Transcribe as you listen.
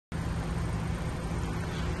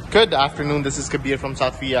Good afternoon, this is Kabir from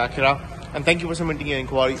Southview Acura, and thank you for submitting your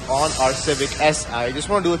inquiry on our Civic Si. I just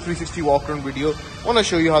want to do a 360 walk around video. I want to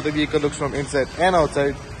show you how the vehicle looks from inside and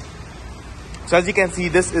outside. So as you can see,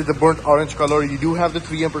 this is the burnt orange color. You do have the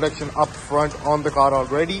 3M protection up front on the car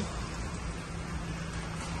already.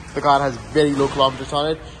 The car has very low kilometers on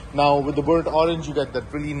it. Now with the burnt orange, you get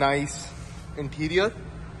that really nice interior.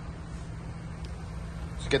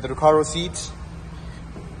 So you get the Recaro seats.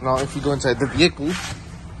 Now if you go inside the vehicle,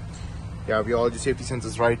 you have all your safety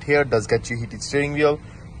sensors right here. It does get you heated steering wheel.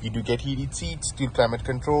 You do get heated seats, dual climate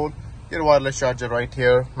control, your wireless charger right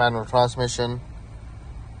here, manual transmission,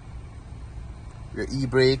 your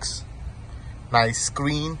e-brakes, nice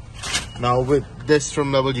screen. Now with this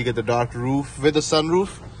trim level, you get the dark roof with the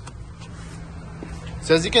sunroof.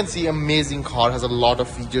 So as you can see, amazing car, has a lot of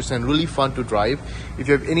features and really fun to drive. If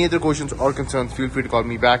you have any other questions or concerns, feel free to call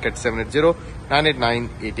me back at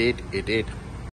 780-989-8888.